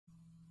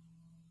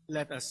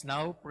Let us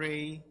now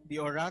pray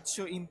the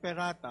Oratio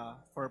Imperata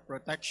for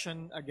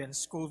protection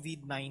against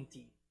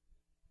COVID-19.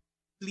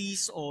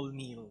 Please all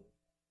kneel.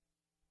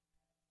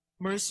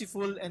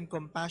 Merciful and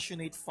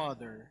compassionate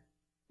Father,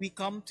 we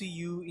come to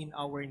you in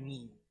our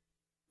need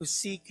to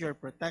seek your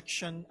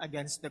protection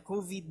against the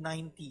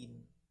COVID-19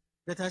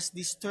 that has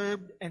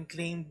disturbed and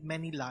claimed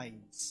many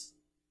lives.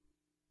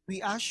 We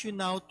ask you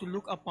now to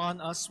look upon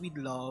us with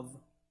love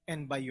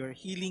and by your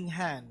healing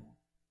hand,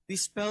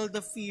 dispel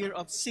the fear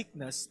of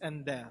sickness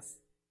and death,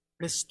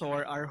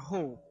 restore our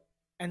hope,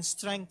 and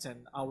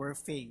strengthen our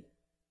faith.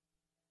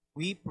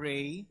 We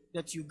pray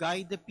that you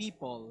guide the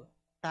people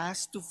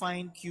tasked to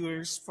find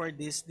cures for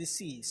this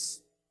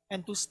disease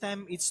and to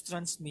stem its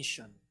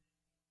transmission.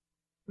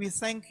 We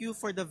thank you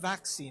for the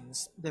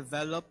vaccines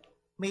developed,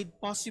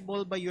 made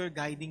possible by your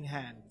guiding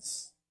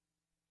hands.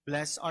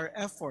 Bless our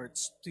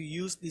efforts to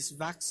use these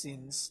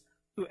vaccines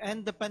to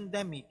end the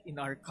pandemic in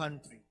our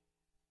country.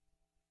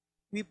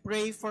 We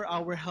pray for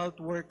our health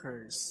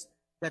workers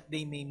that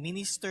they may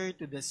minister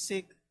to the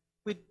sick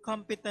with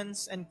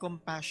competence and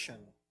compassion.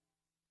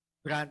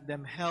 Grant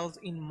them health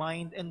in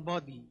mind and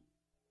body,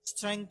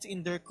 strength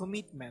in their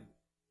commitment,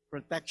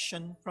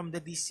 protection from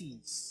the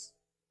disease.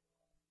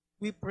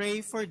 We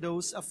pray for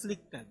those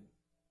afflicted.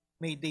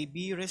 May they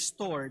be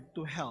restored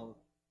to health.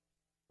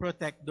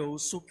 Protect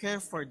those who care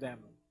for them.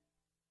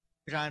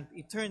 Grant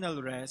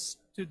eternal rest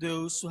to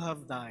those who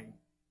have died.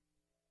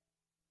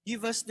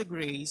 Give us the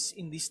grace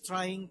in these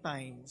trying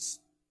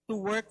times to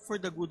work for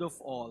the good of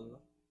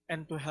all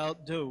and to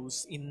help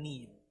those in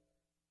need.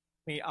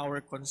 May our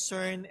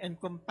concern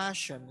and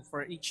compassion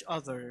for each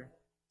other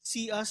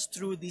see us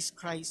through this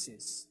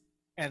crisis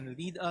and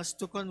lead us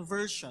to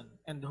conversion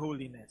and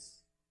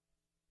holiness.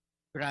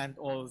 Grant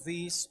all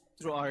this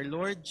through our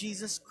Lord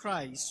Jesus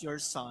Christ, your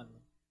Son,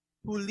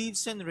 who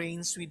lives and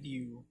reigns with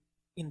you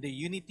in the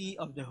unity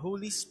of the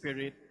Holy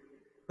Spirit,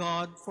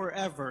 God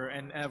forever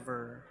and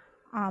ever.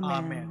 Amen.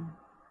 Amen.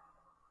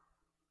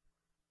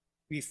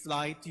 We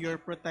fly to your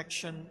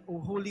protection, O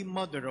Holy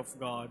Mother of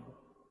God.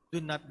 Do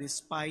not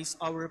despise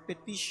our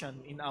petition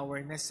in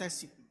our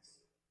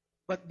necessities,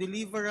 but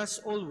deliver us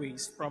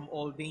always from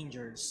all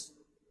dangers,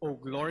 O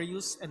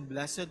glorious and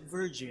blessed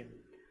Virgin.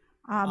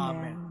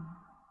 Amen.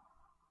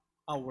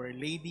 Our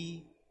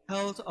Lady,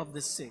 health of the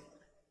sick.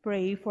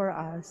 Pray for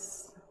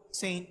us.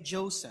 Saint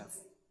Joseph.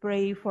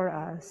 Pray for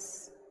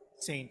us.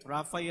 Saint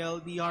Raphael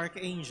the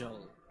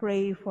Archangel.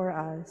 Pray for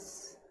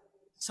us.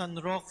 San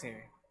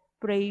Roque.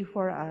 Pray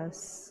for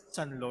us.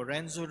 San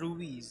Lorenzo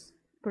Ruiz.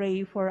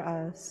 Pray for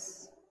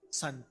us.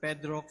 San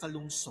Pedro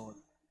Calungsod.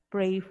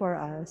 Pray for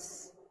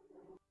us.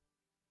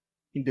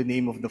 In the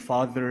name of the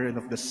Father, and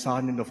of the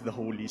Son, and of the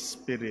Holy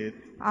Spirit.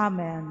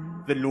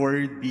 Amen. The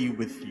Lord be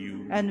with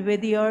you. And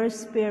with your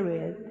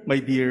spirit. My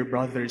dear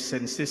brothers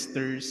and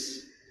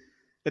sisters,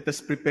 let us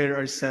prepare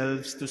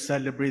ourselves to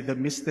celebrate the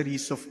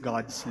mysteries of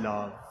God's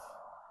love.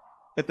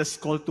 Let us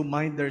call to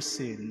mind our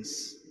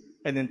sins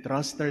and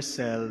entrust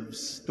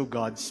ourselves to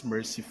God's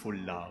merciful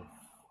love.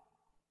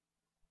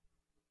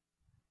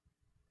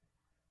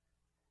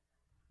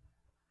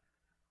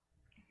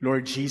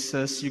 Lord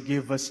Jesus, you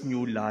give us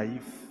new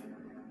life.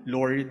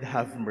 Lord,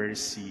 have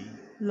mercy.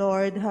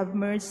 Lord, have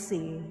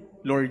mercy.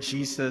 Lord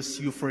Jesus,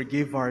 you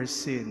forgive our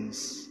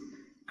sins.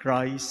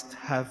 Christ,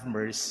 have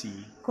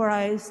mercy.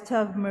 Christ,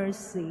 have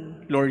mercy.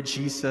 Lord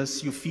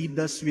Jesus, you feed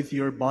us with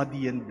your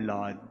body and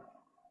blood.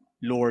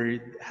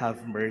 Lord,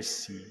 have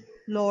mercy.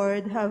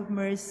 Lord, have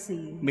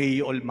mercy.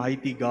 May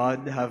Almighty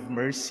God have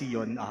mercy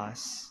on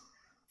us,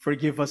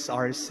 forgive us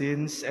our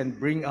sins, and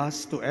bring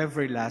us to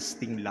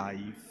everlasting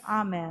life.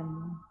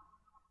 Amen.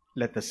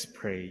 Let us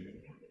pray.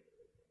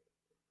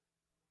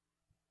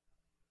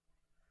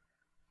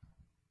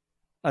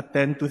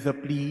 Attend to the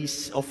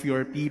pleas of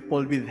your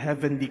people with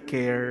heavenly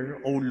care,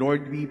 O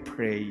Lord, we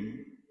pray,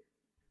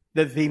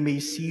 that they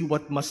may see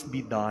what must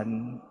be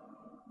done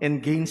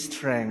and gain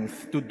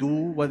strength to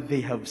do what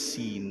they have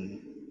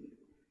seen.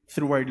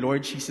 Through our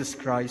Lord Jesus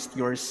Christ,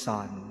 your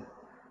Son,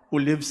 who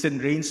lives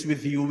and reigns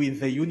with you in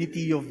the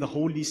unity of the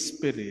Holy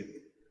Spirit,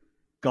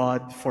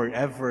 God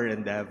forever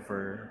and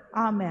ever.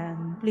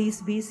 Amen.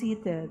 Please be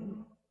seated.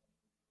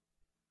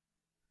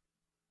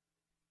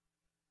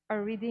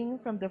 A reading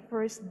from the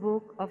first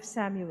book of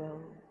Samuel.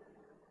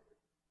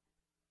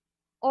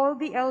 All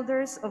the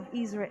elders of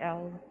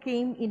Israel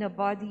came in a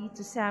body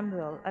to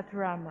Samuel at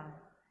Ramah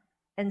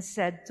and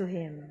said to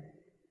him,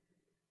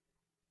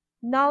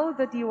 "Now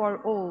that you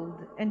are old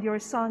and your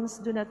sons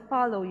do not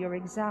follow your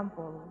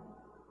example,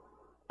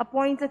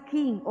 appoint a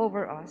king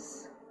over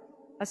us,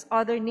 as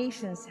other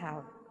nations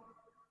have,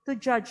 to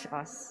judge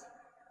us."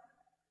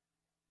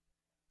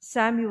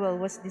 Samuel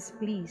was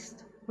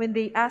displeased when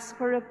they asked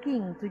for a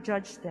king to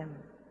judge them.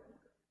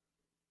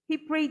 He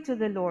prayed to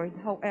the Lord,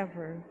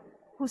 however,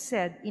 who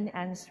said in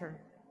answer,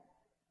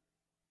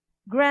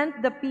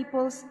 "Grant the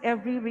people's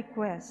every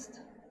request.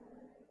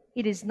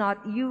 It is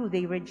not you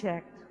they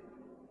reject.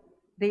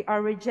 They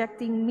are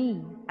rejecting me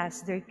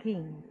as their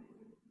king."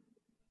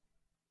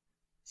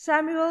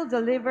 Samuel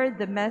delivered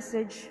the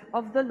message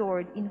of the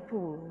Lord in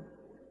full.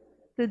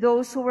 to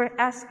those who were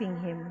asking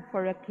him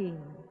for a king.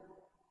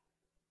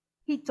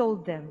 He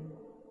told them,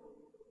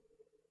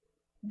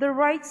 "The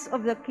rights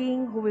of the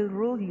king who will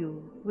rule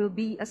you will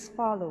be as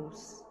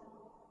follows.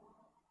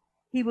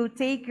 He will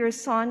take your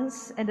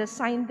sons and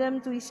assign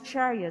them to his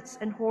chariots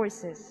and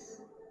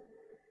horses,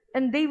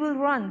 and they will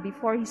run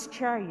before his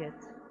chariot.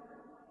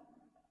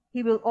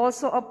 He will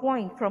also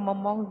appoint from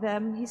among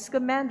them his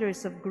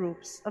commanders of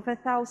groups of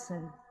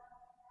 1,000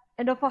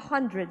 and of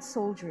 100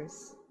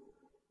 soldiers.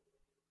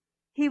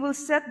 He will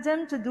set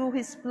them to do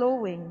his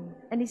plowing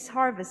and his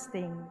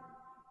harvesting,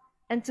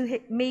 and to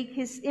make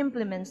his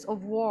implements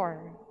of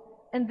war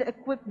and the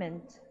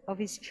equipment of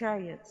his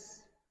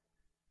chariots.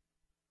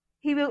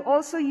 He will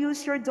also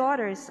use your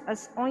daughters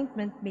as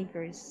ointment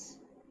makers,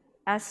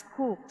 as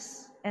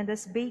cooks, and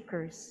as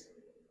bakers.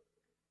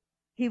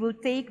 He will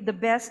take the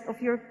best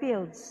of your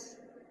fields,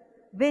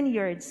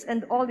 vineyards,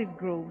 and olive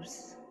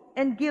groves,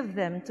 and give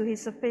them to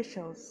his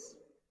officials.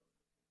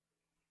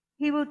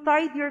 He will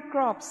tithe your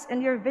crops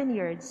and your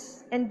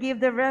vineyards, and give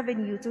the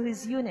revenue to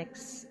his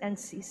eunuchs and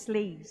his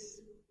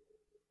slaves.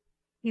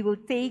 He will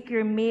take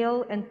your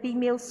male and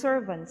female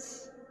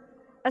servants,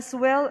 as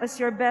well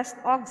as your best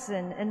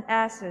oxen and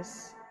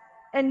asses,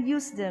 and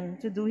use them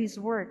to do his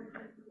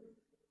work.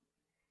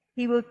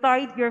 He will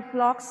tithe your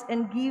flocks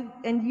and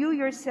you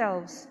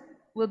yourselves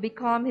will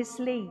become his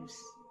slaves.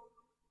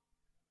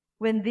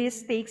 When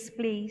this takes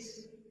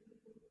place,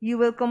 you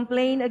will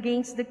complain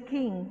against the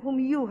king whom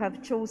you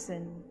have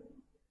chosen.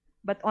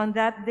 But on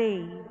that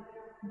day,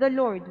 the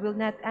Lord will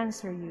not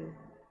answer you."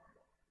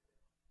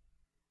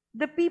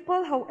 The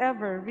people,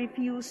 however,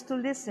 refused to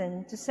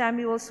listen to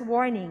Samuel's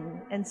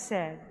warning and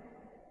said,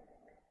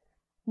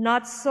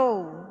 "Not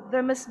so,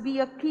 there must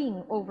be a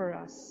king over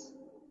us.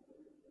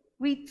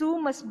 We too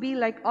must be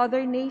like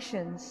other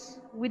nations,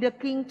 with a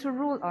king to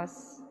rule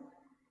us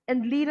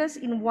and lead us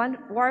in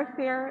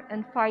warfare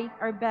and fight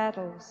our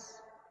battles."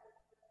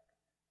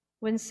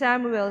 When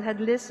Samuel had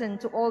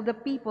listened to all the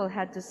people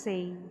had to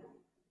say,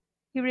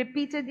 he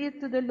repeated it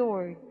to the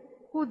Lord,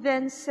 who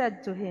then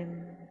said to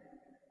him,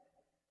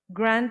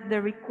 "Grant the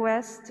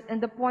request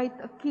and appoint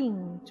a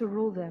king to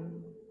rule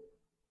them."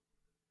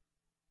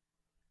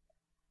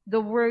 The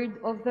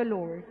word of the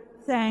Lord.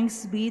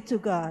 Thanks be to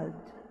God.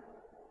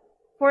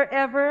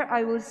 Forever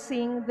I will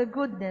sing the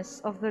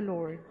goodness of the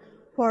Lord.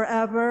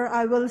 Forever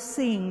I will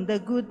sing the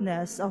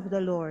goodness of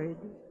the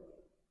Lord.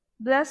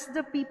 Bless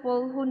the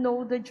people who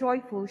know the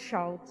joyful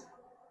shout.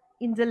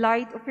 In the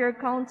light of your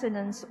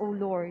countenance, O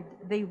Lord,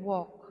 they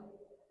walk.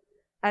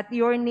 At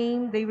your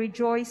name they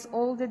rejoice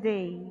all the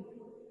day,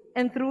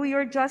 and through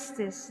your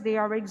justice they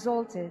are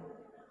exalted.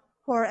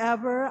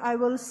 Forever I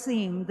will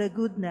sing the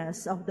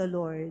goodness of the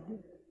Lord.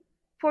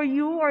 For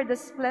you are the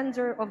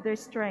splendor of their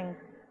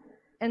strength,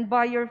 and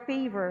by your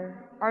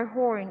favor our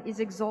horn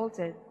is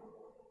exalted.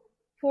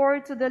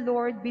 For to the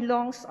Lord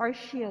belongs our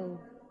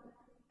shield,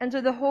 and to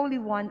the Holy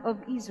One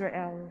of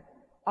Israel,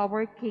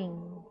 our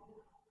King.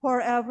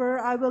 Forever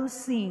I will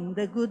sing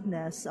the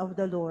goodness of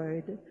the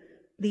Lord.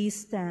 Please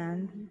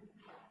stand.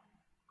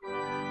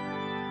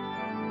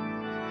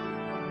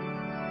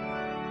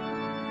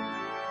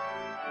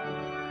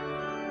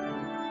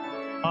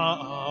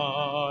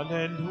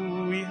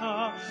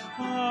 Alleluia,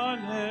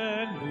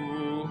 alleluia.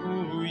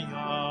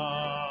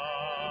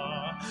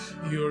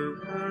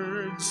 Your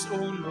words, O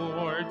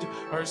Lord,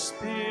 are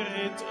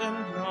spirit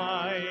and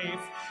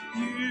life.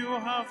 You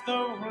have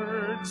the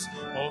words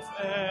of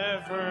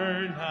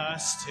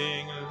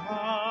everlasting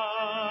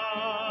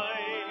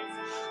life.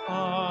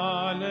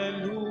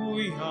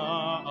 Alleluia,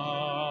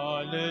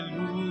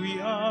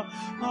 alleluia,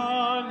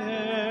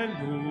 alleluia.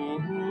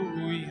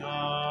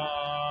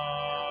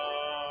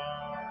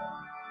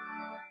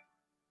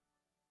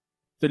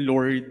 The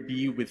Lord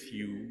be with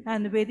you.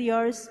 And with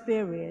your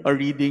spirit. A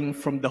reading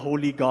from the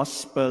Holy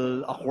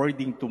Gospel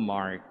according to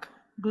Mark.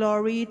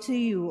 Glory to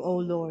you, O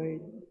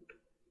Lord.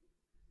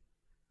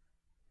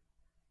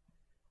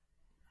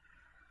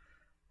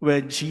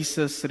 When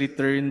Jesus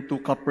returned to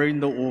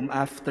Capernaum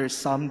after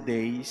some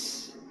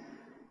days,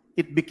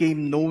 it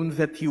became known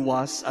that he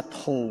was at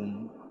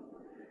home.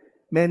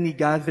 Many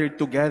gathered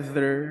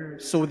together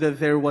so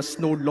that there was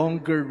no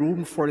longer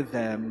room for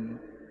them,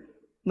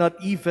 not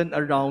even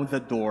around the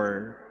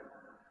door,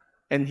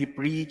 and he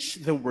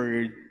preached the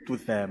word to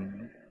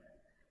them.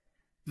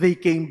 They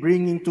came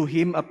bringing to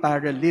him a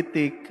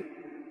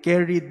paralytic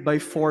carried by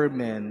 4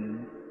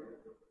 men.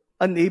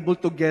 Unable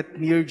to get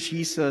near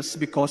Jesus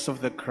because of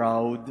the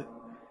crowd,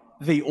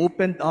 they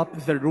opened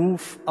up the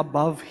roof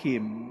above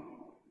him.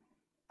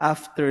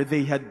 After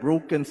they had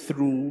broken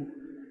through,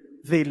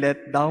 they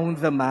let down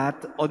the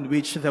mat on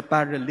which the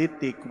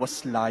paralytic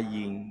was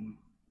lying.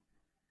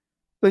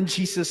 When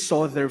Jesus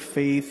saw their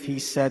faith,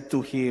 he said to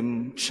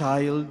him,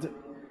 "Child,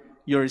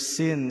 your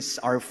sins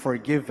are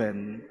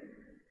forgiven."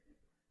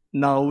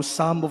 Now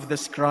some of the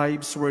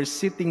scribes were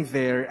sitting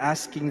there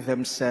asking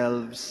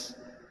themselves,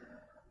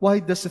 "Why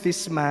does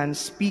this man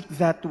speak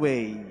that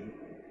way?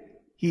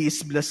 He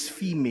is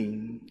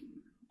blaspheming.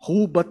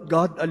 Who but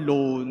God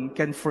alone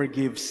can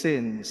forgive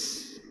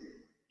sins?"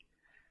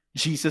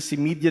 Jesus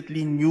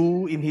immediately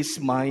knew in his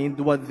mind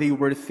what they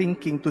were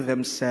thinking to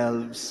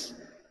themselves.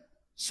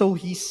 So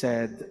he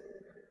said,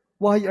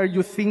 "Why are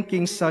you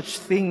thinking such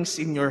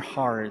things in your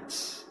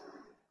hearts?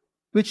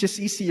 Which is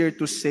easier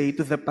to say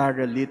to the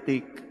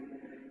paralytic,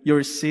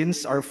 'Your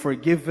sins are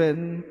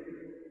forgiven,'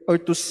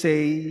 or to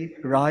say,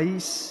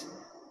 'Rise,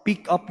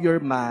 pick up your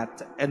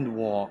mat and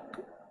walk'?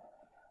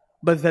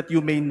 But that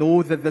you may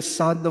know that the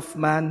Son of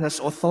Man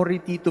has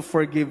authority to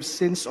forgive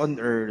sins on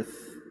earth,"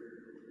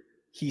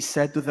 he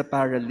said to the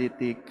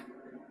paralytic,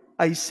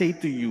 "I say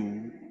to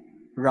you,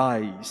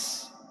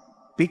 rise,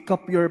 pick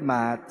up your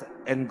mat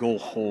and go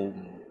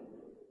home."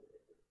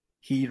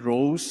 He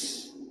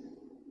rose,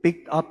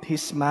 picked up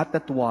his mat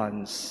at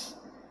once,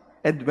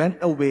 and went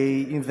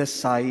away in the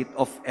sight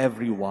of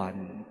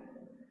everyone.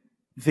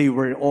 They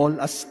were all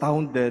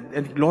astounded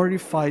and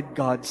glorified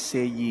God,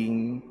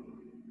 saying,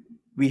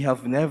 "We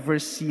have never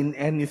seen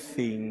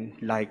anything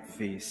like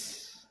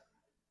this."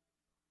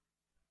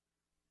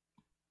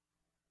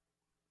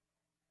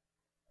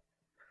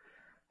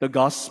 The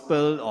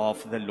Gospel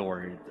of the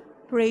Lord.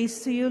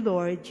 Praise to you,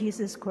 Lord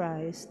Jesus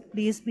Christ.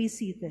 Please be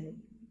seated.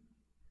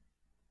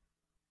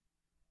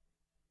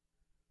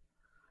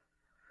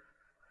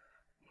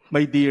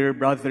 My dear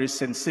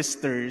brothers and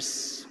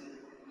sisters,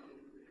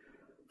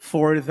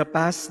 for the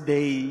past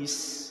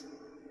days,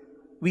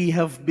 we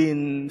have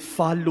been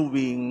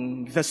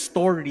following the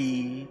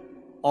story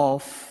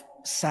of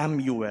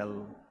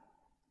Samuel.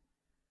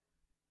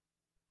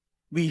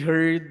 We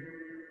heard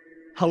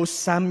how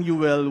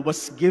Samuel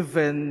was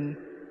given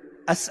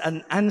as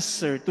an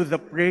answer to the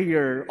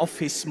prayer of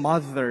his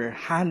mother,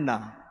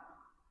 Hannah.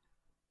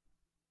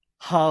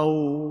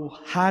 How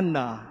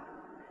Hannah,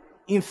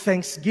 in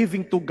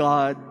thanksgiving to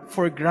God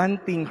for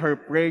granting her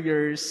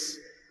prayers,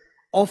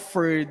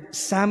 offered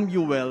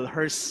Samuel,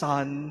 her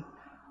son,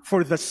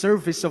 for the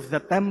service of the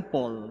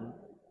temple.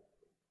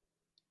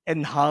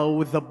 And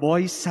how the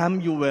boy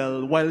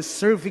Samuel, while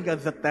serving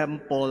at the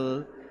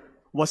temple,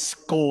 was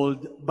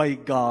called by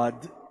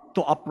God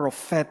to a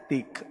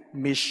prophetic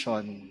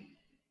mission.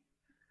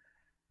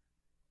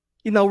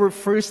 In our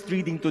first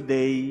reading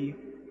today,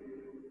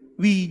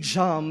 we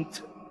jump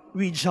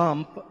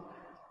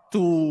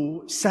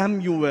to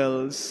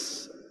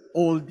Samuel's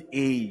old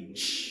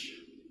age.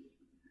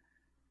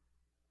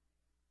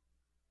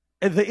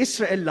 And the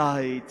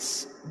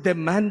Israelites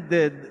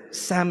demanded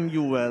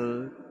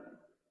Samuel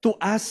to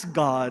ask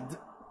God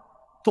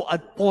to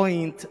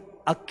appoint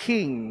a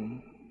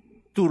king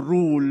to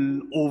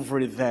rule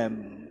over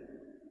them.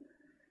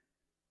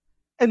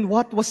 And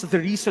what was the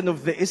reason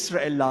of the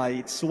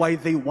Israelites why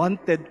they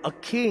wanted a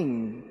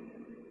king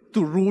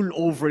to rule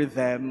over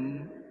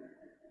them?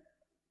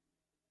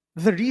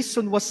 The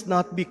reason was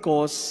not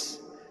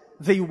because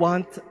they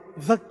want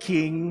the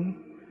king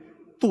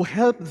to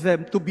help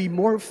them to be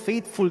more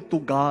faithful to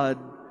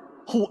God,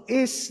 who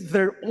is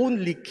their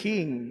only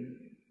king.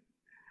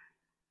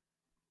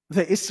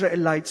 The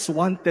Israelites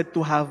wanted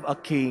to have a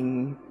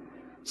king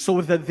so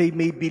that they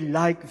may be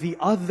like the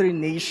other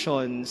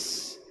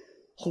nations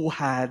who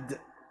had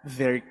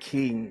their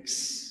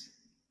kings.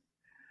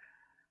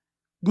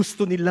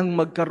 Gusto nilang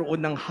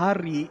magkaroon ng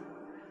hari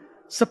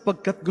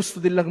sapagkat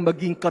gusto nilang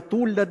maging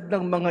katulad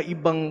ng mga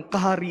ibang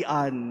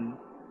kaharian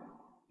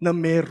na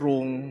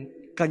merong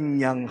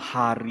kanyang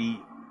hari.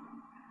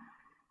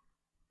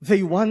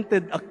 They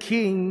wanted a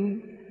king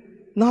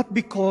not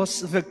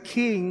because the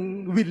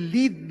king will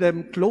lead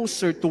them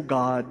closer to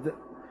God,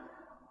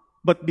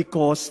 but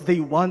because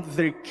they want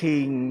their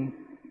king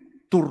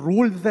to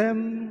rule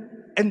them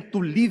and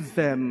to lead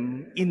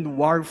them in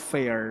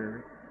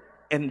warfare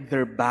and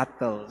their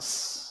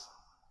battles.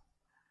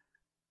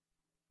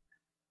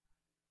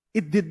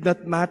 It did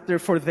not matter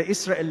for the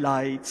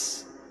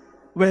Israelites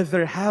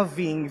whether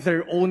having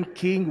their own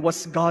king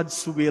was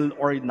God's will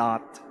or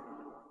not.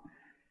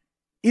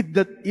 It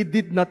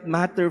did not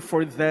matter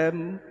for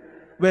them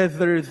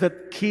whether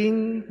that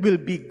king will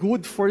be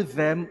good for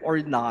them or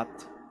not.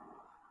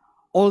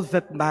 All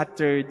that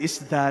mattered is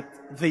that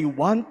they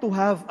want to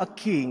have a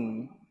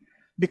king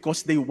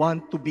because they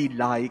want to be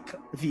like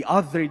the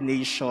other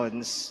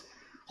nations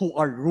who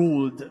are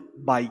ruled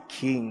by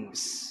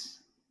kings.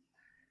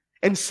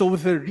 And so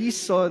the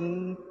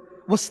reason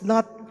was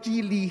not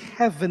really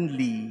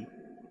heavenly.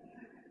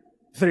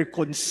 Their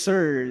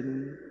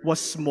concern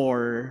was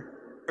more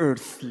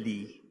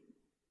earthly.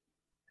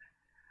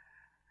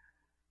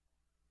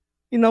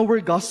 In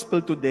our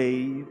gospel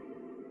today,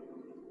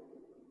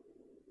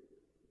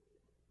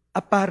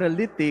 a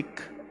paralytic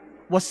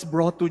was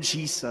brought to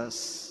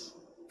Jesus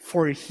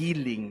for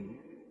healing.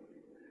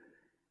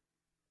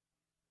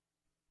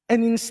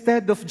 And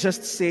instead of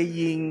just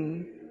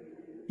saying,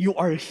 "You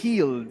are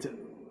healed,"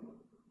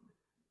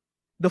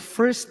 the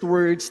first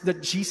words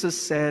that Jesus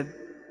said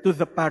to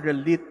the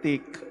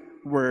paralytic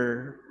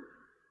were,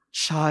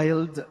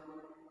 "Child,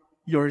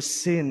 your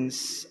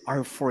sins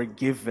are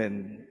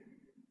forgiven."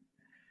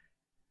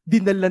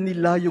 Dinala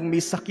nila yung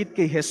may sakit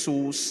kay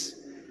Jesus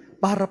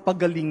para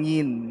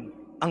pagalingin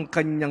ang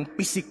kanyang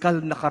pisikal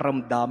na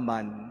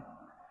karamdaman.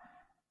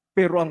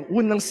 Pero ang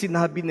unang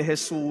sinabi ni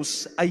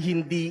Jesus ay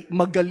hindi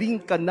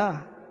magaling ka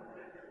na,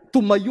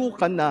 tumayo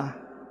ka na.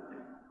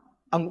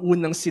 Ang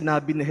unang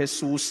sinabi ni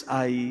Jesus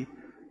ay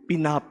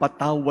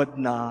pinapatawad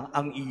na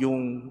ang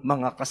iyong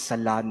mga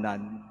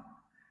kasalanan.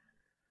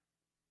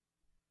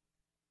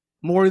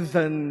 More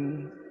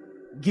than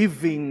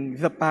giving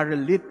the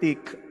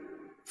paralytic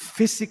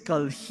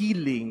physical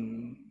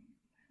healing,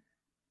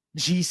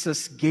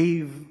 Jesus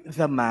gave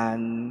the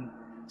man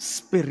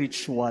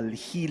spiritual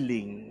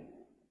healing.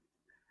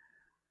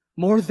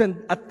 More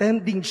than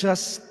attending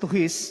just to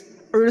his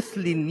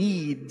earthly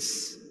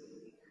needs,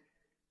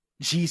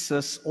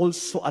 Jesus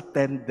also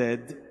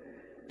attended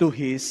to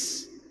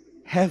his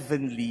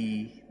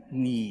heavenly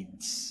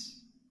needs.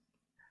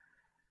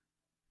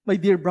 My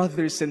dear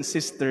brothers and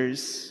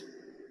sisters,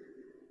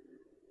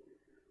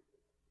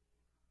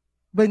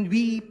 when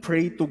we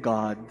pray to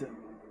God,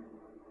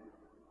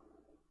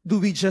 do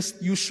we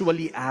just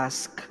usually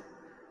ask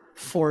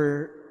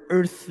for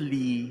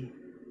earthly,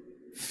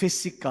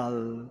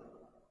 physical,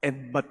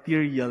 and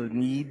material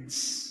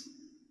needs?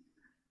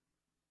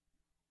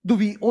 Do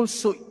we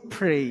also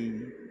pray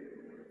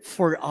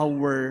for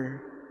our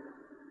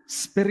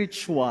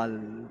spiritual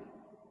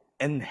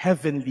and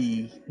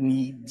heavenly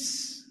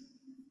needs?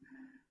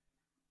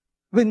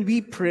 When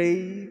we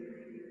pray,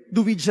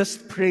 do we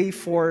just pray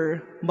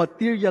for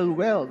material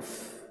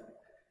wealth,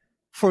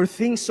 for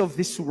things of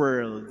this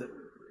world?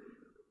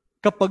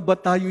 Kapag ba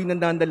tayo'y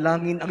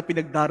nananalangin, ang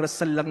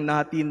pinagdarasal lang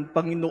natin,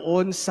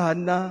 Panginoon,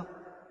 sana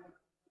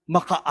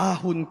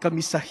makaahon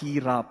kami sa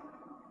hirap.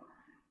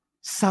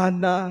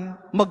 Sana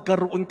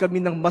magkaroon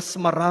kami ng mas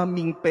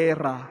maraming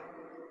pera.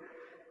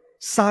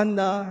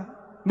 Sana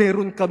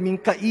meron kaming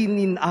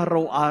kainin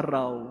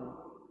araw-araw.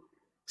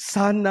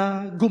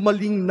 Sana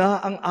gumaling na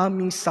ang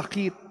aming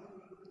sakit.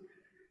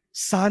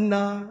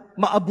 Sana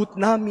maabot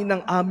namin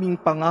ang aming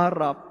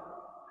pangarap.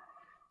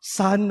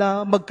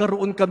 Sana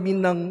magkaroon kami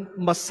ng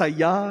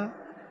masaya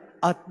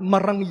at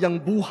marangyang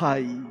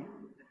buhay.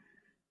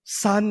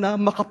 Sana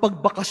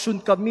makapagbakasyon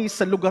kami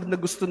sa lugar na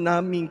gusto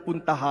naming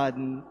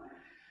puntahan.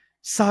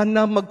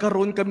 Sana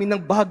magkaroon kami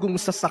ng bagong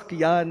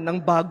sasakyan, ng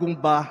bagong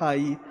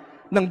bahay,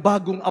 ng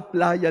bagong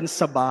applyan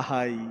sa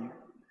bahay.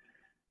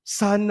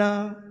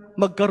 Sana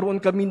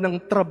magkaroon kami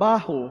ng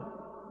trabaho.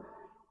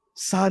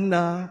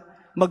 Sana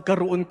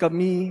magkaroon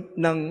kami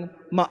ng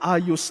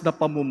maayos na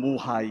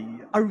pamumuhay.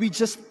 Are we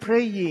just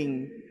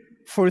praying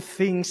for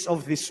things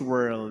of this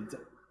world?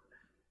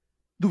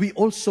 Do we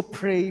also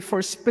pray for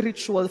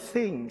spiritual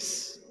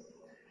things?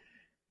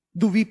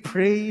 Do we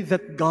pray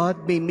that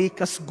God may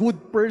make us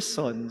good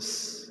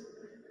persons?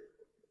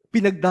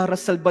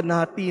 Pinagdarasal ba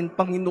natin,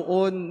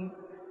 Panginoon,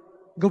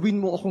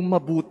 gawin mo akong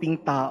mabuting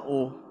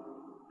tao.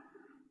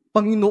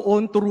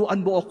 Panginoon,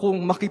 turuan mo akong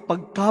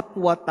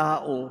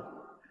makipagkapwa-tao.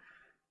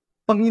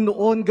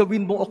 Panginoon,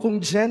 gawin mo akong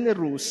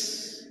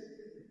generous,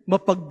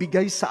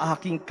 mapagbigay sa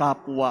aking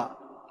kapwa.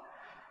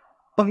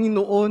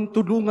 Panginoon,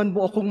 tulungan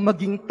mo akong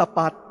maging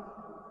tapat.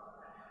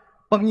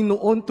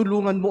 Panginoon,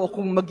 tulungan mo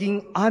akong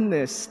maging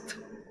honest.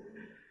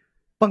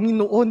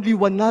 Panginoon,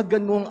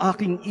 liwanagan mo ang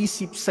aking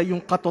isip sa iyong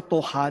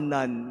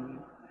katotohanan.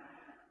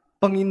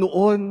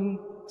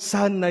 Panginoon,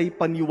 sana'y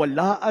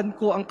paniwalaan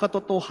ko ang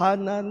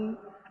katotohanan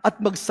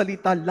at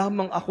magsalita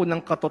lamang ako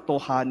ng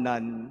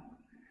katotohanan.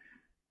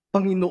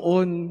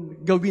 Panginoon,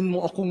 gawin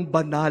mo akong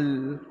banal.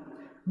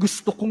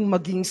 Gusto kong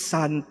maging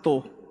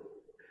santo.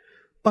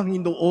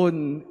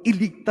 Panginoon,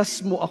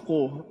 iligtas mo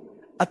ako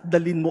at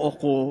dalin mo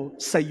ako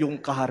sa iyong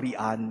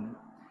kaharian.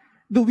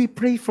 Do we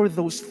pray for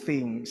those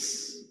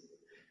things?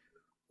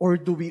 Or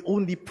do we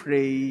only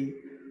pray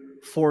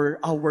for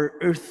our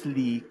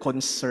earthly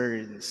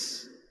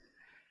concerns?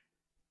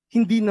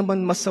 Hindi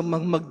naman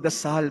masamang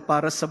magdasal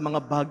para sa mga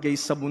bagay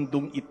sa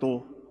mundong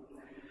ito.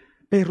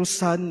 Pero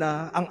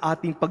sana ang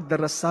ating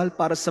pagdarasal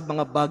para sa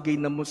mga bagay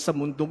na sa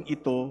mundong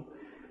ito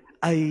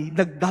ay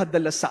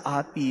nagdadala sa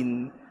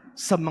atin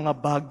sa mga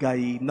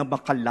bagay na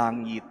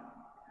makalangit.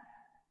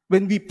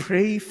 When we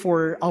pray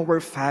for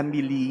our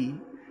family,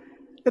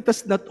 let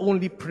us not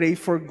only pray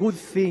for good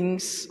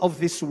things of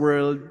this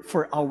world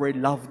for our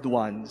loved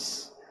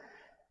ones.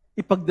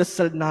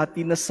 Ipagdasal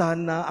natin na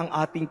sana ang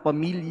ating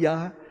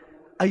pamilya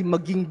ay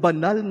maging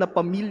banal na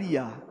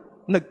pamilya,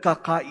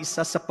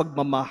 nagkakaisa sa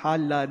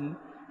pagmamahalan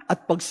at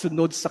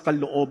pagsunod sa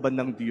kalooban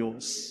ng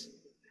Diyos.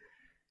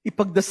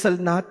 Ipagdasal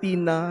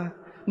natin na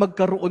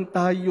magkaroon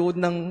tayo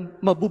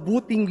ng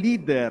mabubuting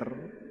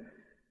leader,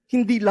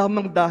 hindi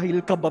lamang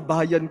dahil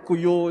kababayan ko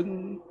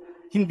yun,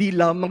 hindi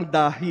lamang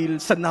dahil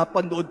sa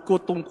napanood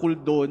ko tungkol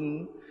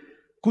doon,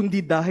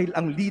 kundi dahil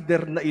ang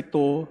leader na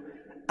ito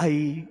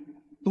ay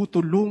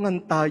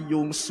tutulungan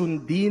tayong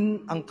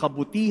sundin ang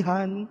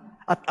kabutihan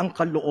at ang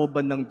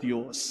kalooban ng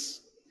Diyos.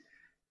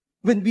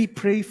 When we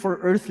pray for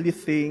earthly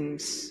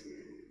things,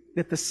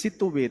 let us see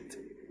to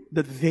it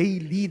that they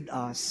lead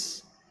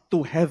us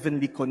to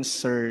heavenly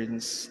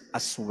concerns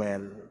as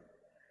well.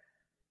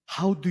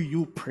 How do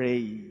you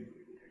pray?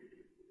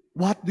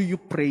 What do you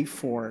pray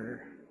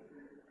for?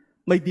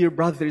 My dear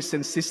brothers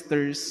and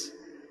sisters,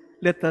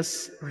 let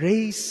us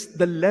raise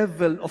the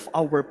level of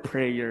our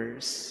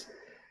prayers.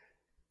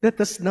 Let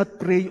us not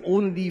pray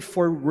only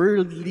for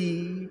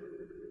worldly,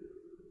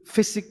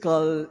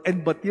 physical,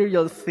 and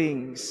material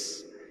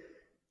things.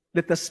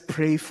 Let us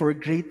pray for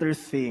greater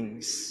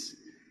things,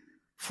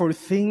 for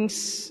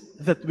things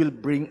that will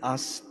bring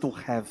us to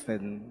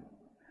heaven.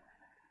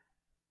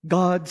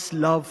 God's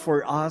love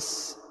for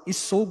us is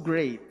so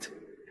great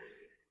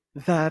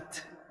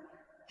that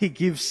He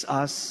gives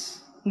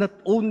us not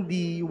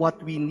only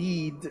what we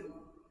need,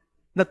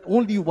 not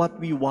only what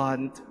we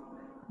want,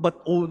 but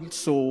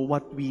also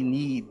what we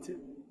need.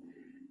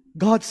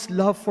 God's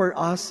love for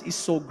us is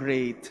so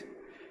great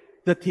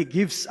that He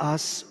gives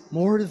us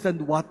more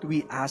than what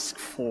we ask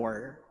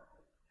for.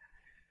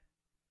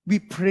 We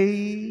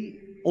pray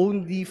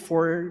only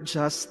for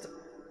just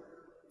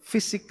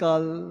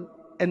physical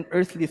and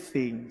earthly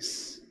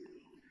things,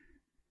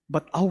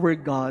 but our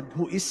God,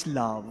 who is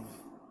love,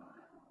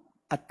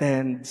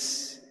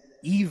 attends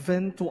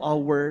even to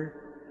our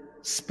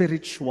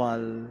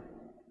spiritual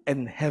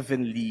and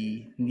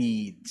heavenly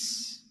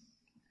needs.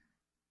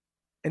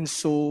 And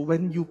so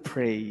when you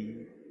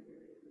pray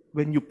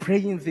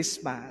in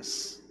this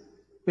Mass,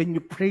 when you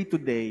pray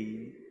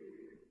today,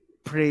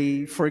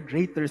 pray for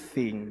greater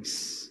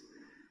things,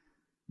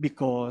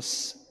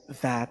 because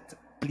that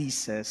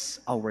pleases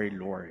our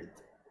Lord.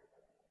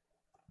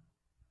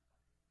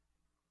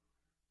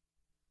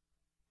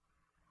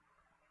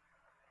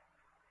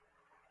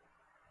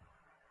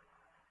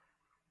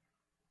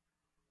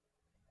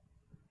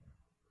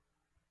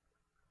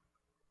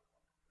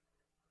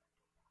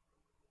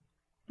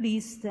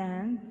 Please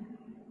stand.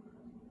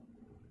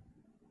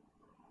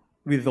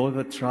 With all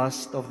the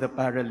trust of the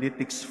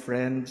paralytic's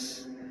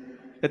friends,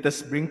 let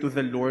us bring to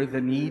the Lord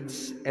the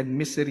needs and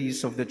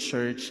miseries of the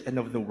Church and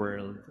of the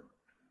world.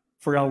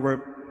 For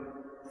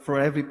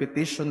every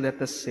petition,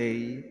 let us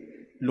say,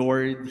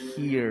 Lord,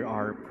 hear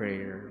our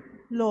prayer.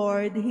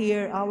 Lord,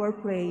 hear our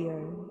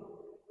prayer.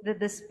 That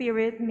the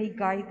Spirit may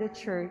guide the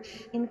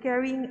Church in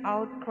carrying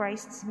out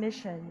Christ's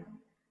mission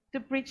to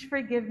preach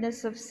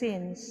forgiveness of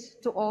sins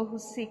to all who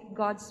seek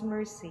God's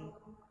mercy.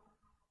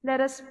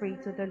 Let us pray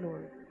to the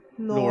Lord.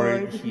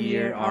 Lord,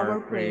 hear our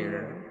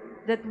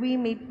prayer. That we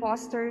may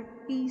foster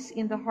peace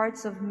in the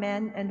hearts of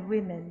men and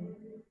women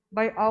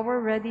by our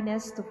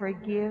readiness to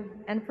forgive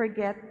and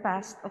forget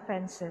past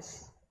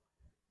offenses.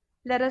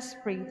 Let us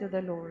pray to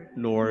the Lord.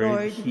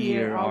 Lord,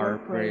 hear our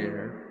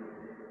prayer.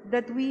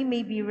 That we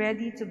may be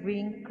ready to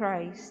bring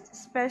Christ,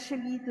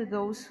 especially to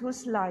those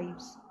whose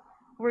lives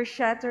were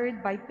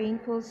shattered by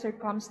painful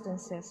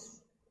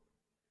circumstances.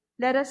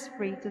 Let us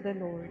pray to the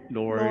Lord.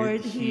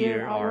 Lord,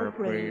 hear our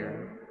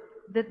prayer.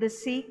 That the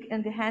sick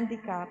and the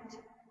handicapped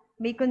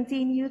may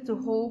continue to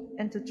hope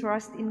and to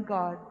trust in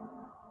God,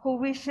 who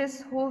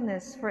wishes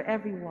wholeness for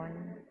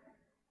everyone.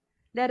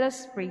 Let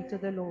us pray to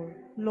the Lord.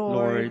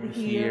 Lord,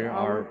 hear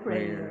our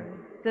prayer.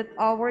 That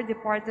our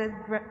departed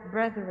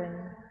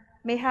brethren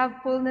may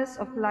have fullness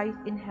of life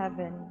in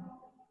heaven.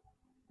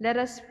 Let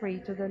us pray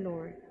to the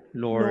Lord.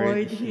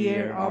 Lord,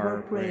 hear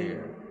our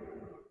prayer.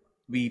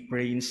 We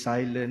pray in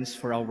silence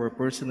for our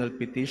personal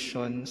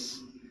petitions.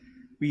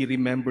 We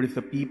remember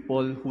the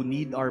people who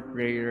need our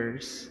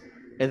prayers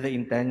and the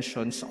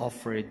intentions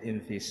offered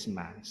in this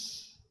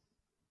Mass.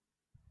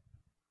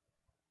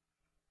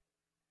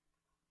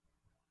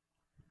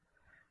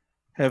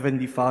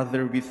 Heavenly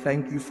Father, we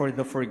thank you for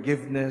the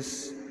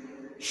forgiveness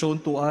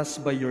shown to us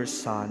by your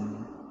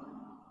Son.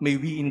 May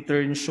we in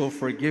turn show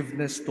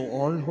forgiveness to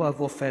all who have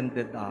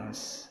offended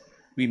us.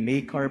 We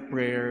make our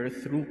prayer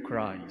through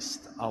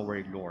Christ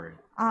our Lord.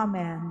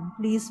 Amen.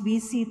 Please be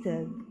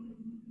seated.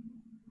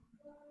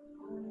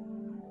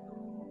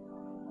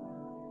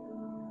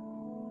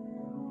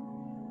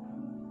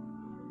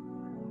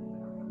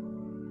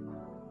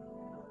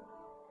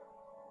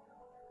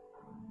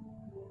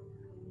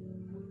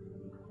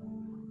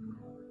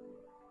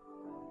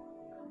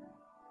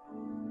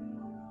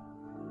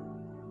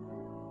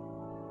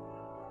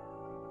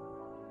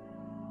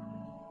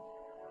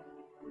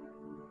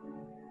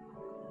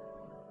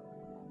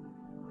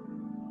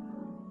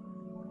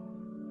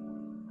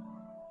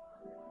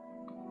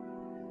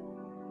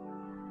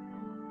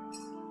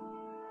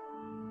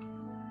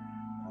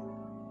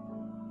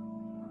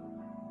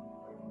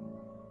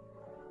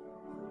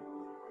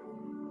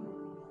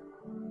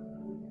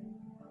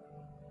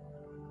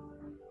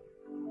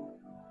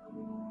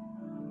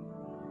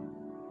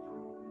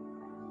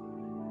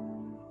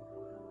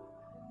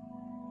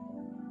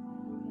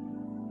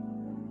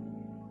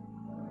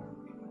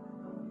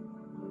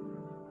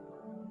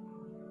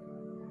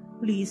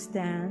 Please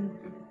stand.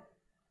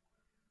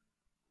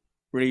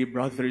 Pray,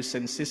 brothers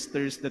and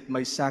sisters, that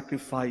my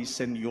sacrifice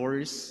and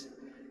yours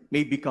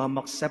may become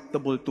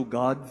acceptable to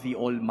God, the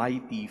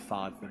Almighty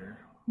Father.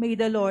 May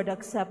the Lord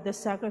accept the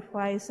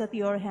sacrifice at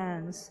your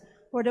hands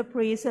for the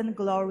praise and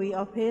glory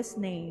of his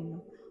name,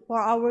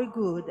 for our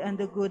good and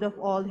the good of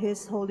all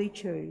his holy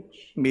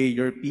church. May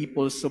your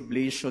people's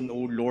oblation,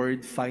 O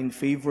Lord, find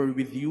favor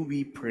with you,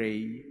 we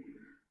pray,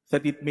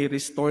 that it may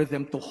restore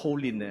them to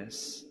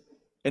holiness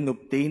and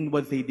obtain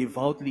what they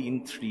devoutly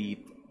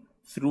entreat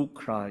through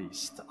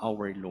Christ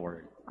our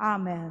Lord.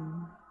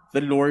 Amen.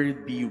 The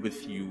Lord be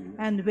with you.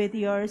 And with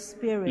your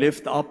spirit.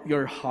 Lift up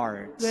your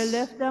hearts. We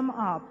lift them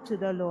up to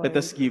the Lord. Let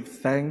us give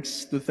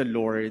thanks to the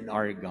Lord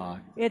our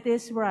God. It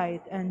is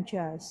right and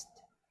just.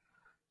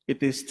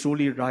 It is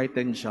truly right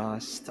and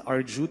just,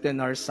 our duty and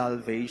our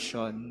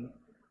salvation,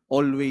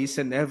 always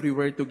and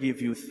everywhere to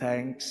give you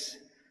thanks,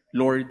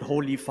 Lord,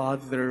 Holy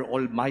Father,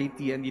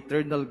 Almighty and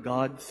eternal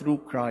God,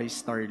 through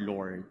Christ our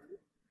Lord.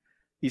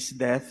 His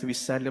death we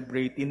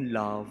celebrate in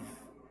love,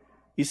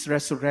 His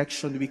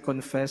resurrection we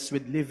confess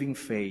with living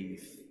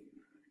faith,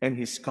 and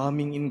His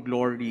coming in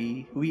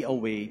glory we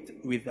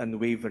await with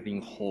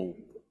unwavering hope.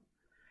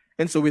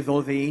 And so with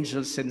all the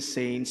angels and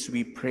saints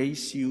we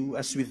praise you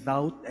as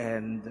without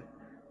end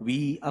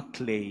we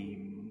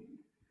acclaim.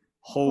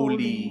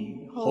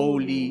 Holy,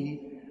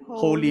 holy,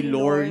 holy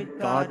Lord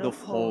God of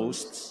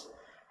hosts,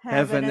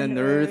 heaven and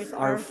earth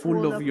are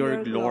full of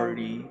your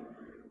glory.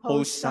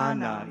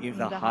 Hosanna in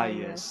the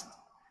highest.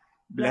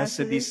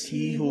 Blessed is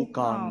he who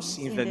comes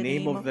in the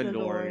name of the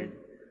Lord.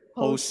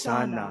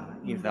 Hosanna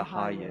in the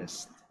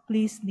highest.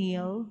 Please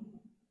kneel.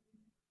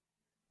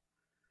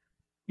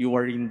 You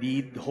are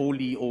indeed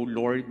holy, O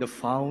Lord, the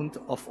fount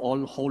of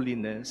all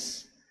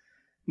holiness.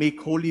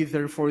 Make holy,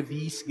 therefore,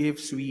 these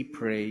gifts, we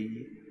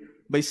pray,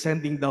 by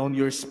sending down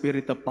your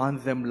Spirit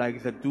upon them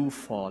like the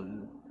dewfall,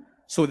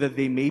 so that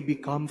they may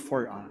become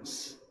for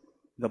us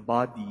the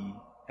body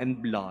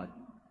and blood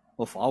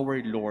of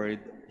our Lord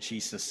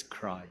Jesus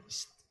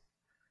Christ.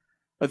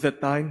 At the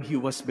time he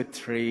was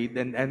betrayed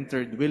and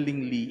entered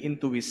willingly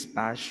into his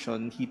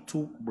passion, he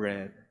took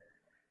bread,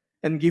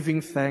 and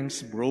giving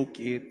thanks, broke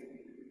it,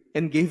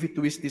 and gave it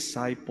to his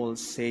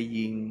disciples,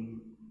 saying,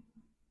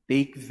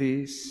 "Take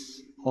this,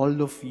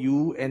 all of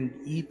you, and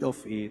eat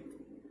of it,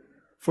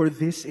 for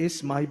this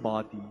is my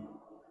body,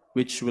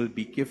 which will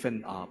be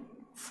given up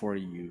for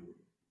you."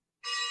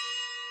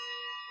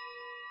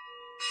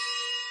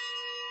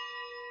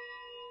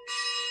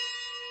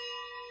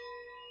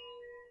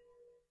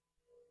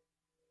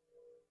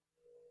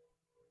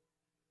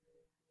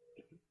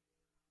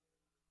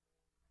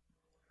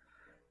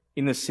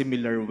 In a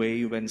similar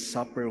way, when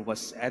supper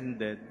was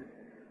ended,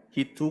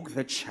 he took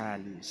the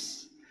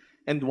chalice,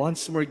 and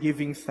once more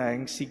giving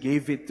thanks, he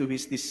gave it to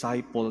his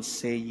disciples,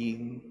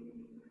 saying,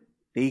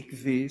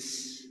 "Take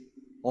this,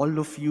 all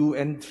of you,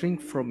 and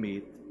drink from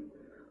it,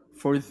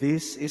 for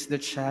this is the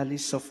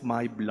chalice of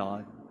my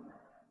blood,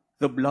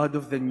 the blood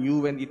of the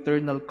new and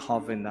eternal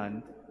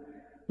covenant,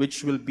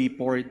 which will be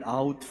poured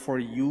out for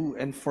you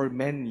and for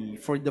many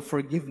for the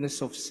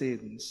forgiveness of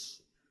sins.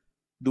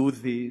 Do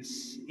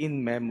this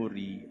in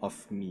memory of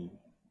me."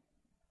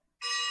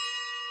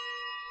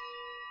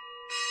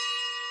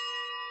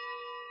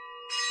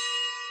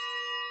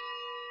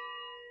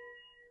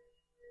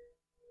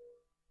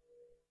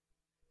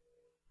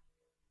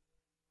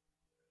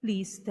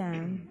 Please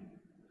stand.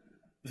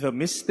 The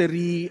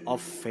mystery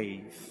of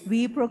faith.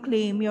 We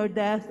proclaim your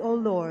death, O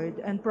Lord,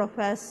 and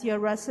profess your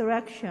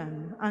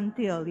resurrection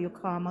until you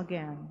come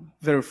again.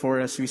 Therefore,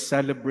 as we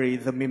celebrate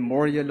the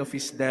memorial of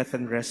his death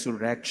and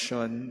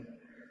resurrection,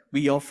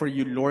 we offer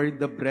you, Lord,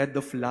 the bread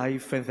of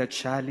life and the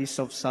chalice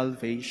of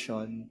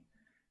salvation,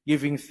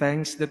 giving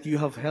thanks that you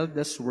have held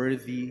us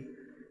worthy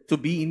to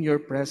be in your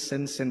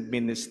presence and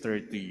minister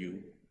to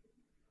you.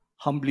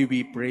 Humbly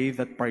we pray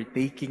that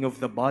partaking of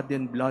the body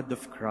and blood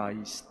of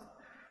Christ,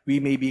 we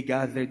may be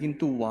gathered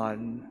into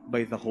one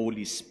by the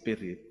Holy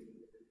Spirit.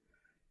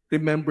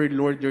 Remember,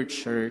 Lord, your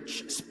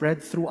church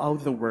spread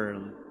throughout the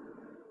world,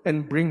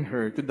 and bring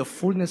her to the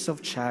fullness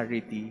of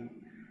charity,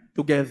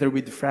 together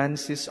with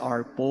Francis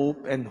our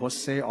Pope and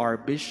Jose our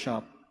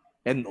Bishop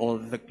and all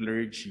the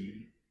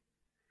clergy.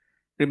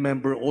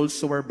 Remember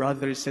also our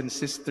brothers and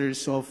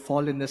sisters who have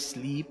fallen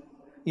asleep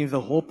in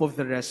the hope of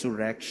the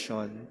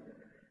resurrection,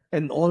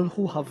 and all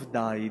who have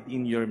died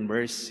in your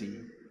mercy.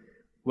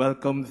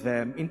 Welcome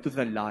them into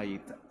the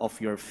light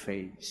of your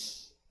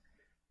face.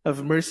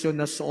 Have mercy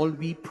on us all,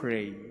 we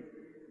pray,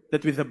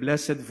 that with the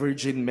Blessed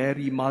Virgin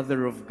Mary,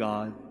 Mother of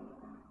God,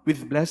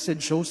 with blessed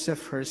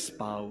Joseph, her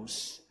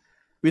spouse,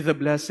 with the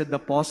blessed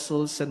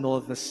apostles and all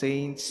the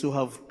saints who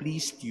have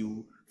pleased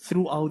you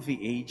throughout the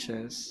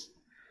ages,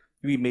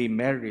 we may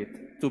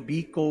merit to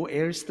be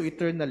co-heirs to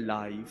eternal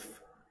life,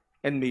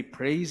 and may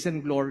praise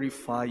and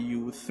glorify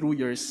you through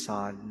your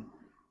Son,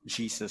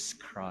 Jesus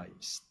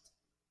Christ.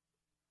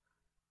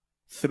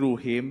 Through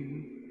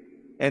him,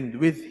 and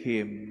with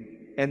him,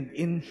 and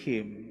in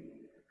him,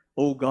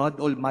 O God,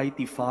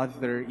 Almighty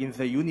Father, in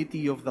the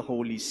unity of the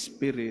Holy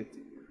Spirit,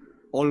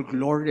 all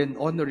glory and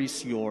honor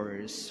is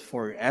yours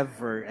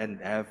forever and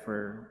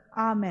ever.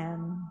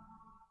 Amen.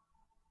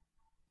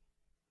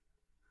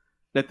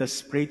 Let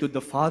us pray to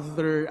the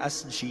Father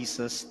as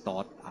Jesus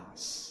taught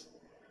us.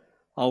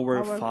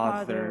 Our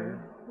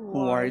Father,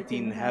 who art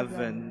in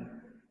heaven,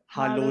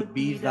 hallowed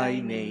be thy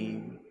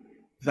name.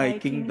 Thy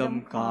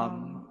kingdom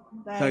come,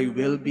 thy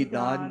will be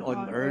done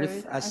on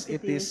earth as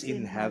it is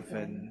in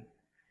heaven.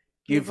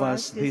 Give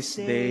us this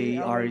day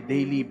our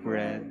daily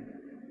bread,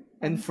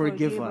 and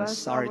forgive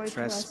us our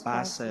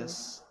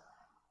trespasses,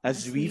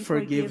 as we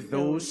forgive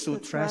those who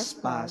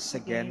trespass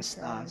against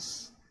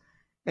us.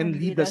 And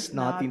lead us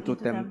not into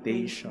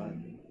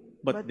temptation,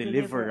 but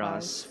deliver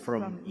us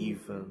from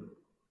evil.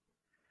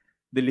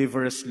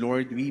 Deliver us,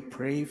 Lord, we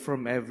pray,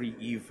 from every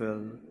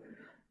evil.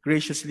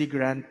 Graciously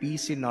grant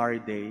peace in our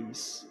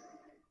days,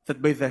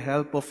 that by the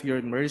help of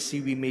your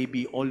mercy we may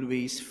be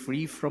always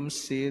free from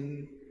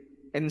sin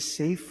and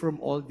safe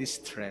from all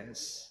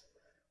distress,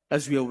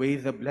 as we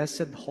await the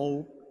blessed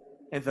hope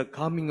and the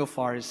coming of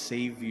our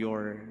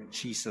Savior,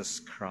 Jesus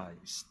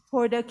Christ.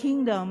 For the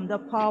kingdom, the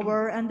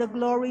power, and the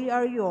glory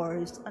are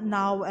yours,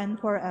 now and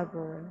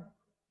forever.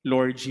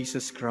 Lord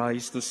Jesus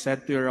Christ, who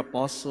said to your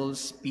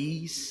apostles,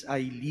 "Peace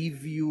I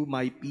leave you,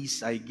 my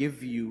peace I give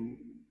you,"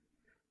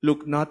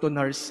 look not on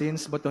our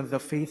sins, but on the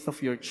faith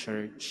of your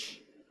Church,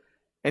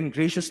 and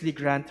graciously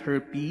grant her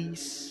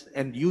peace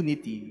and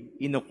unity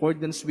in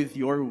accordance with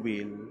your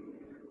will,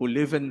 who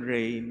live and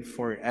reign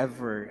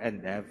forever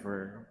and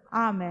ever.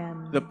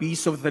 Amen. The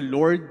peace of the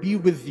Lord be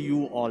with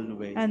you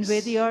always. And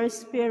with your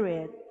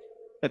spirit.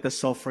 Let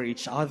us offer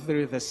each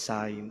other the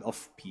sign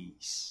of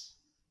peace.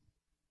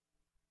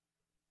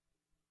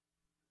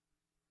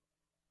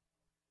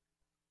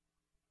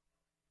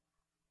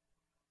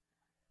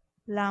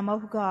 Lamb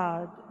of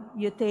God,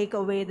 you take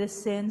away the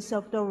sins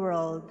of the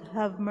world,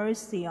 have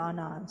mercy on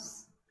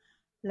us.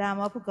 Lamb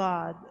of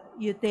God,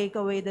 you take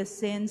away the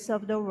sins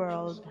of the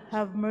world,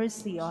 have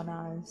mercy on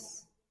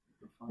us.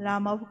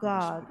 Lamb of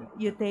God,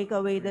 you take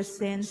away the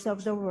sins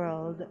of the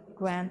world,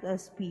 grant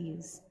us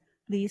peace.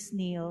 Please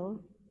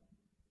kneel.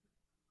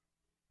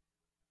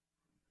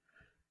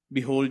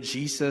 Behold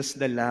Jesus,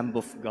 the Lamb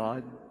of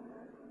God.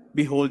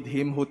 Behold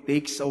him who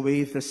takes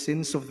away the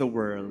sins of the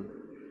world.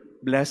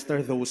 Blessed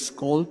are those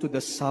called to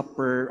the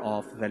supper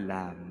of the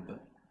Lamb.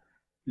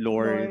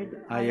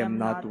 Lord, I am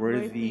not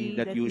worthy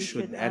that you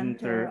should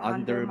enter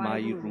under my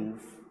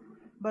roof,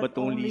 but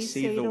only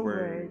say the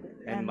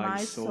word, and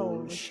my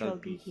soul shall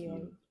be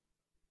healed.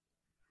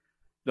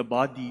 The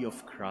body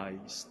of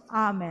Christ.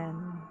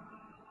 Amen.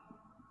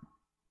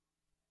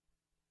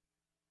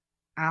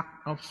 Act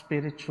of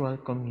spiritual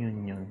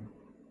communion.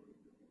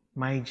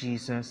 My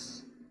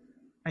Jesus,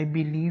 I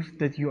believe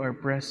that you are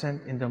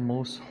present in the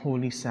most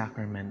holy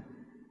sacrament.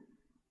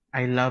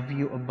 I love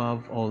you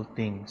above all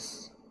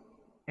things,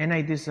 and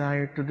I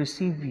desire to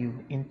receive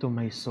you into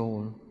my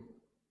soul.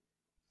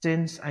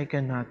 Since I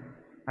cannot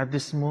at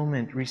this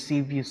moment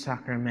receive you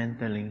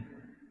sacramentally,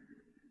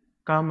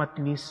 come at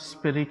least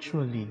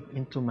spiritually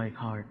into my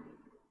heart.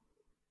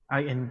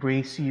 I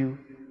embrace you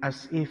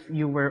as if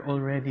you were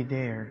already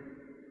there,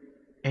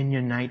 and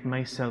unite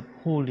myself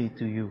wholly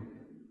to you.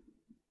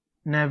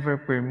 Never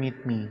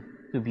permit me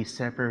to be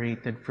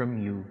separated from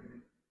you.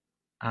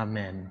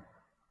 Amen.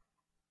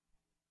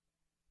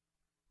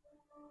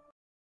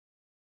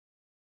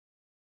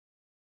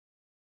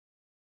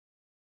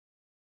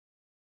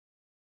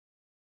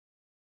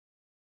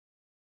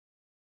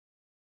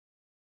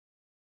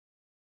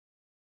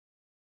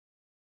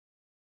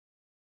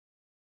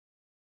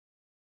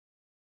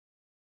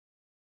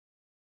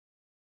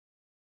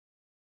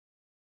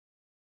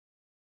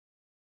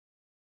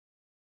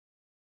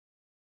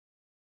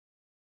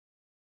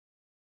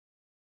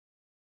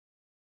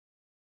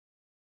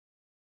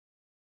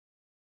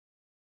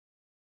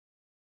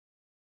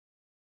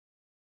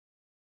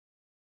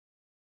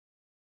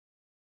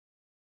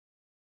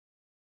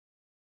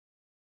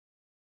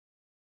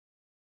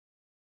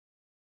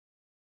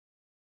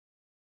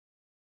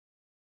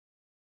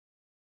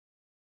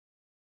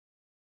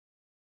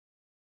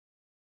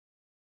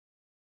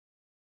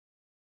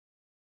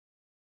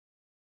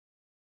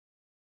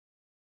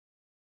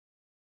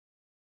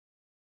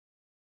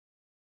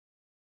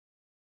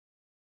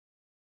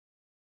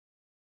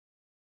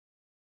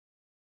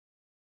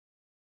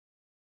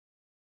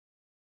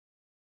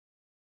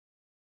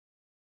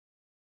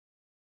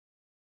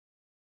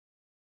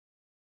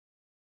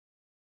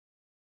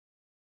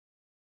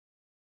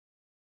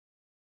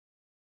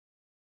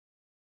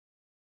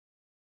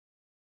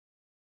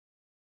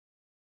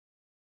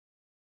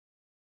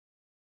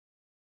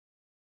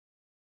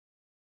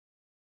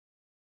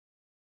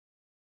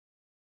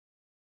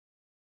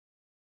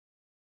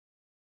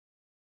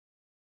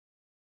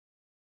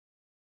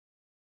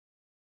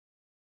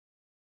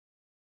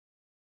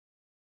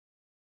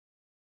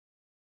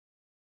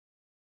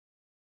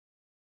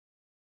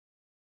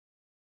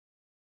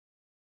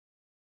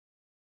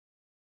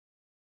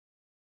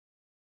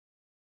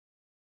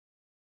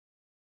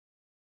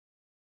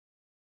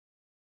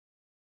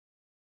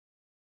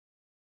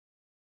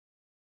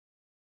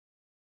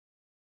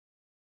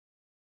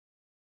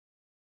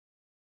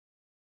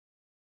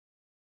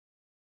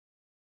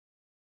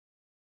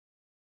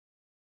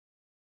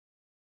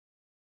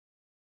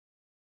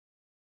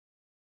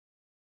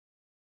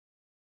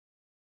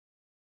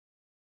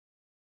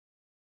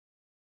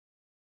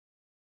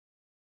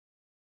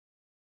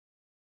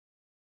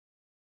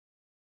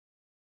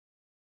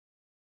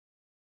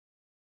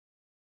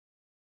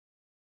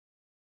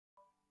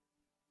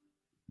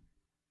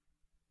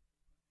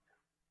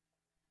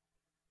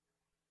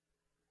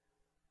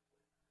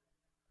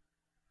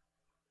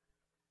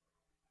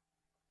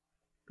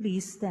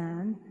 Please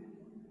stand.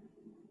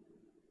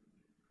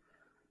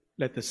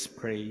 Let us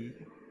pray.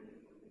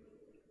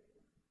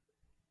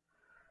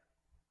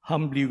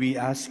 Humbly we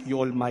ask you,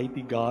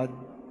 Almighty God,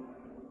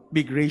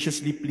 be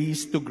graciously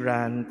pleased to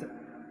grant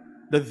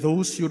that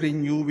those you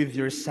renew with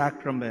your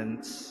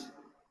sacraments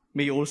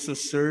may also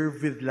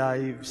serve with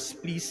lives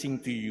pleasing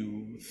to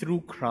you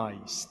through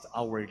Christ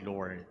our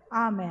Lord.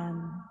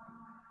 Amen.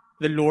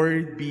 The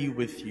Lord be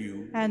with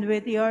you. And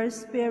with your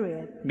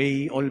spirit.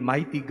 May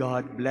Almighty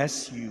God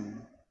bless you,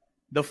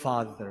 the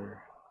Father,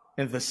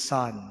 and the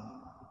Son,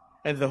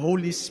 and the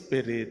Holy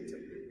Spirit.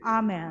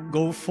 Amen.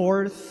 Go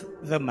forth,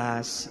 the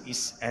Mass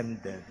is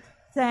ended.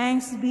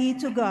 Thanks be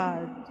to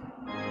God.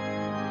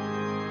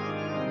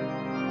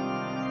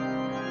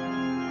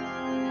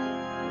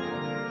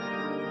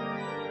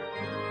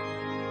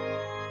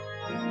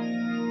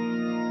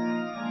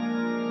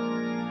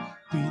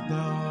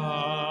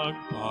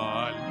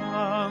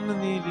 Pinagpalang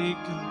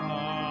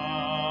nilikha,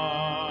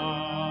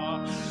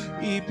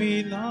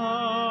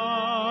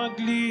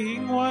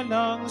 ibinaglihing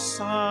walang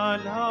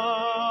sala,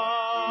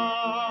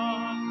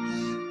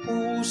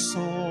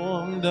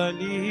 pusong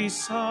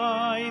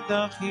dalisay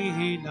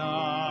dakila.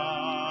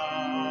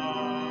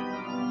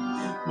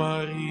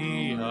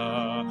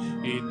 Maria,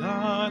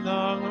 ina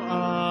ng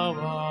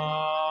awa,